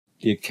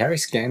The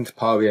Acterys Gantt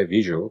Power BI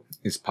visual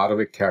is part of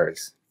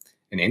Acterys,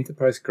 an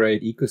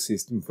enterprise-grade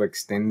ecosystem for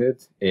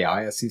extended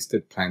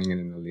AI-assisted planning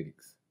and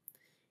analytics.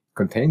 It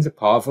contains a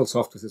powerful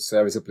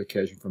software-as-a-service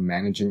application for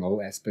managing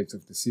all aspects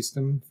of the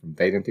system, from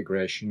data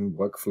integration,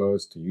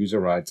 workflows to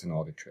user rights and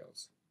audit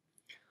trails.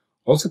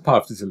 Also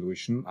part of the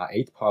solution are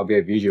 8 Power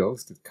BI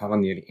visuals that cover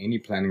nearly any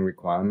planning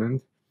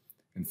requirement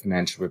and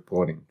financial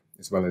reporting,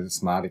 as well as a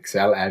smart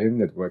Excel add-in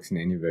that works in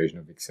any version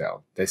of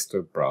Excel,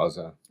 desktop,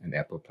 browser, and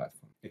Apple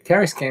platform.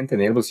 Acterys Gantt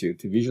enables you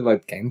to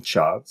visualize Gantt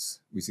charts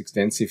with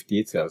extensive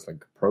details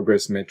like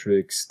progress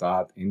metrics,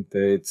 start, end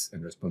dates,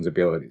 and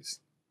responsibilities.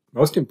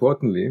 Most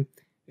importantly,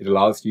 it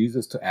allows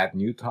users to add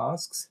new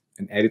tasks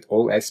and edit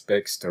all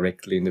aspects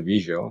directly in the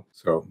visual.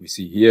 So we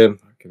see here,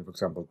 I can, for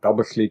example,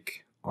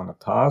 double-click on a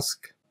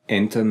task,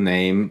 enter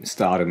name,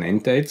 start, and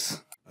end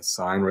dates,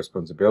 assign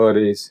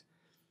responsibilities.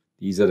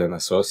 These are then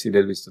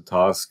associated with the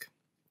task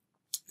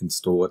and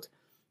stored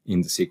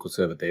in the SQL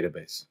Server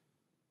database.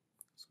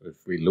 So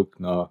if we look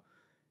now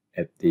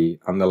at the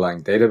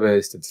underlying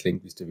database that's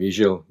linked with the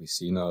visual, we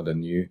see now the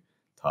new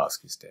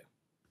task is there.